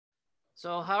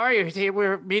So how are you?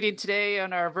 We're meeting today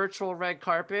on our virtual red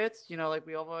carpet. Like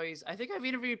we always. I think I've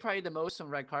interviewed probably the most on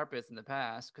red carpets in the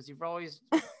past because you've always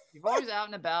out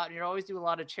and about, and you always do a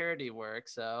lot of charity work.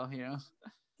 So. You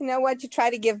know what? You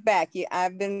try to give back.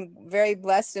 I've been very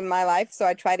blessed in my life, so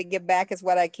I try to give back as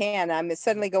what I can. I'm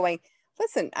suddenly going,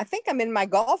 listen, I think I'm in my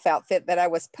golf outfit that I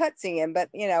was putzing in, but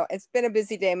it's been a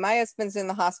busy day. My husband's in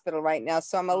the hospital right now,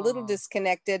 so I'm a little Oh,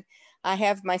 disconnected. I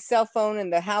have my cell phone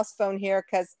and the house phone here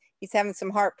because he's having some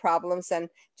heart problems, and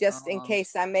just in um,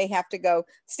 case I may have to go,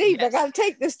 Steve, I yes. got to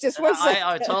take this just one I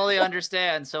second. totally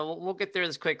understand. So we'll get through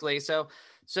this quickly. So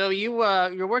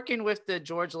you're working with the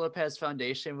George Lopez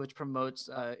Foundation, which promotes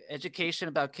education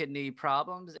about kidney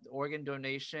problems, organ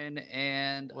donation,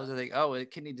 and what was the thing? Oh,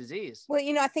 kidney disease. Well,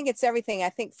 I think it's everything. I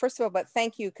think, first of all, but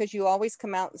thank you because you always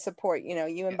come out and support. You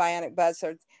and Yes. Bionic Buzz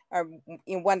are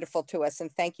wonderful to us,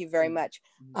 and thank you very Mm. much.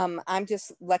 I'm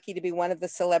just lucky to be one of the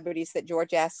celebrities that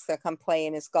George asks to come play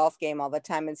in his golf game all the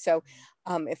time. And so,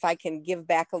 if I can give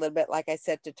back a little bit, like I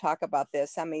said, to talk about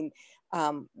this, I mean,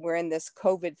 we're in this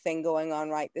COVID thing going on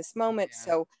right this moment.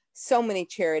 Yeah. So many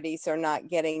charities are not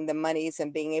getting the monies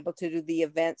and being able to do the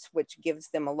events, which gives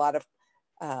them a lot of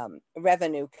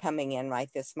revenue coming in right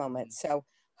this moment. Mhm. So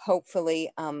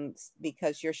hopefully,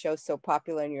 because your show's so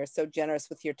popular and you're so generous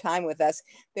with your time with us,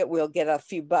 that we'll get a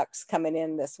few bucks coming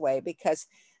in this way. Because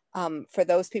for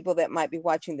those people that might be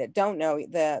watching that don't know,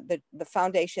 the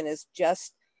foundation is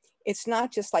just, it's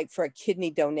not just like for a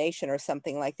kidney donation or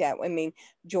something like that. I mean,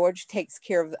 George takes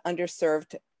care of the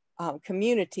underserved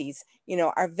communities,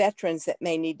 our veterans that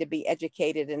may need to be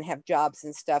educated and have jobs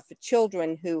and stuff,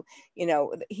 children who,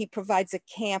 he provides a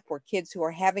camp where kids who are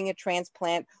having a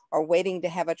transplant or waiting to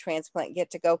have a transplant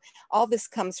get to go. All this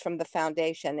comes from the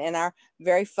foundation, and our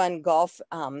very fun golf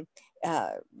uh,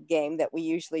 game that we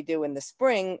usually do in the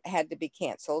spring had to be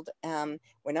canceled.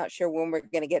 We're not sure when we're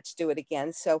going to get to do it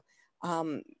again. So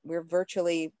we're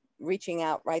virtually reaching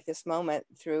out right this moment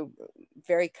through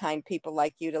very kind people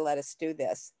like you to let us do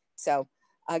this. So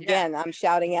Yeah. again, I'm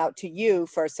shouting out to you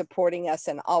for supporting us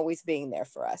and always being there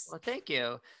for us. Well, thank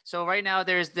you. So right now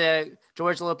there's the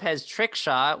George Lopez trick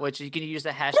shot, which you can use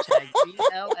the hashtag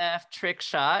GLF trick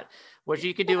shot, which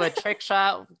you can do a trick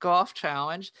shot golf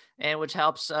challenge, and which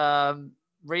helps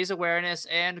raise awareness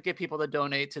and get people to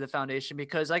donate to the foundation.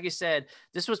 Because, like you said,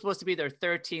 this was supposed to be their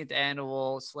 13th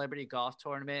annual celebrity golf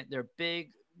tournament. Their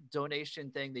big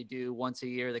donation thing they do once a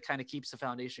year that kind of keeps the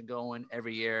foundation going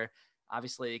every year.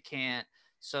 Obviously, it can't.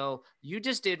 So you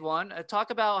just did one. Talk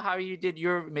about how you did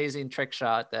your amazing trick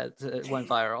shot that went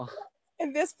viral.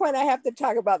 At this point, I have to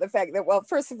talk about the fact that, well,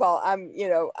 first of all,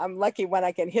 I'm lucky when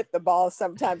I can hit the ball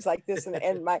sometimes like this.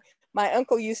 And my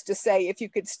uncle used to say, if you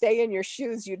could stay in your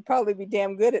shoes, you'd probably be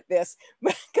damn good at this,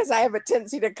 because I have a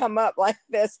tendency to come up like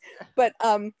this. But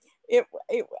I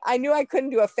knew I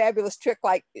couldn't do a fabulous trick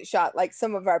like shot like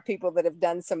some of our people that have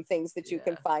done some things that you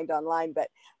can Yeah. find online. But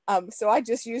so I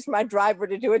just used my driver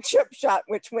to do a chip shot,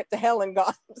 which went to hell and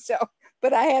gone. So,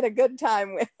 but I had a good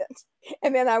time with it.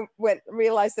 And then I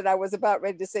realized that I was about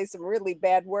ready to say some really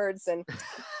bad words. And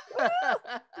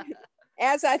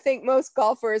as I think most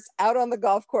golfers out on the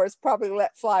golf course probably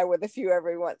let fly with a few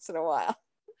every once in a while.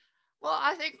 Well,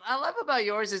 I think I love about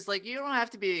yours is like you don't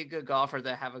have to be a good golfer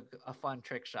to have a fun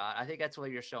trick shot. I think that's what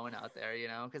you're showing out there,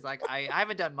 because like I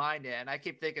haven't done mine yet, and I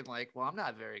keep thinking like, well, I'm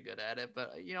not very good at it,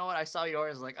 but you know what? I saw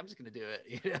yours, like I'm just gonna do it.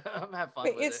 I'm gonna have fun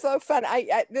with It's it. so fun.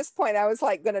 At this point, I was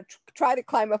like going to try to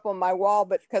climb up on my wall,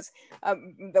 but because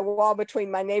the wall between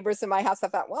my neighbors and my house, I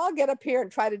thought, well, I'll get up here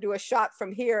and try to do a shot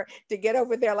from here to get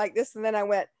over there like this. And then I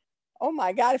went, oh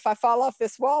my God, if I fall off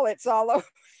this wall, it's all over.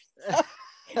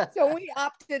 So we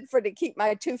opted for to keep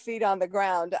my 2 feet on the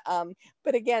ground.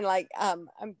 But again, like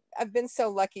I've been so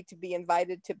lucky to be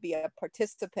invited to be a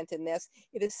participant in this.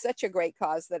 It is such a great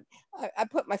cause that I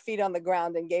put my feet on the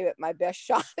ground and gave it my best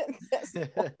shot at this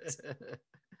point.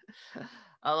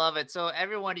 I love it. So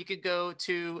everyone, you could go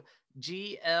to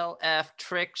GLF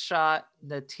Trick Shot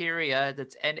Nateria.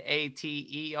 That's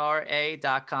NATERA.com.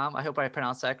 I hope I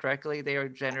pronounced that correctly. They are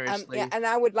Yeah, generously. and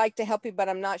I would like to help you, but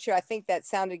I'm not sure. I think that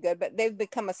sounded good, but they've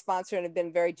become a sponsor and have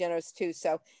been very generous too.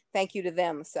 So thank you to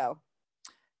them. So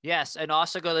Yes, and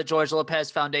also go to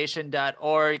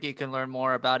georgelopezfoundation.org. You can learn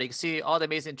more about it. You can see all the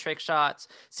amazing trick shots,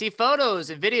 see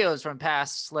photos and videos from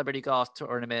past celebrity golf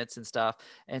tournaments and stuff,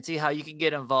 and see how you can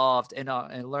get involved and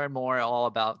learn more all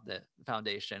about the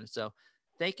foundation. So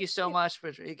thank you so much.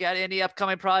 You got any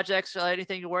upcoming projects or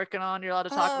anything you're working on you're allowed to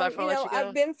talk about before I let you I've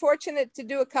go? been fortunate to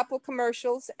do a couple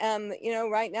commercials.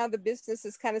 Right now the business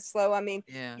is kind of slow. I mean,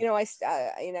 Yeah.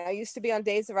 I used to be on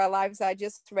Days of Our Lives. I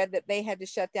just read that they had to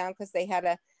shut down because they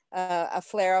had a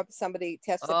flare up. Somebody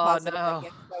tested Oh, positive, I no.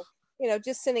 guess. So you know,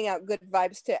 just sending out good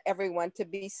vibes to everyone to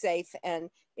be safe. And,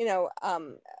 you know,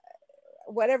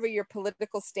 whatever your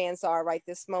political stance are right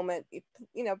this moment,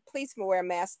 you know, please wear a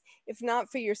mask, if not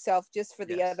for yourself, just for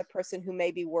the Yes. other person who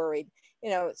may be worried, you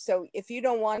know. So if you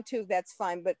don't want to, that's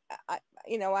fine. But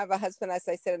you know, I have a husband, as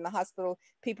I said, in the hospital.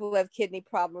 People who have kidney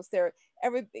problems, you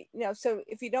know, so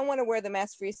if you don't want to wear the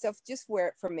mask for yourself, just wear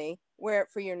it for me, wear it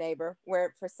for your neighbor, wear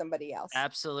it for somebody else.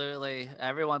 Absolutely.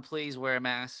 Everyone, please wear a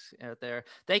mask out there.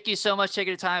 Thank you so much for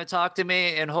taking the time to talk to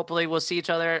me, and hopefully we'll see each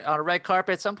other on a red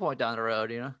carpet at some point down the road,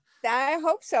 you know? I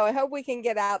hope so. I hope we can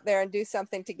get out there and do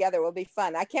something together. It will be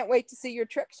fun. I can't wait to see your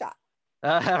trick shot.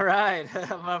 All right.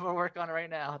 I'm going to work on it right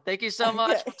now. Thank you so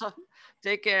much. Okay.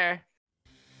 Take care.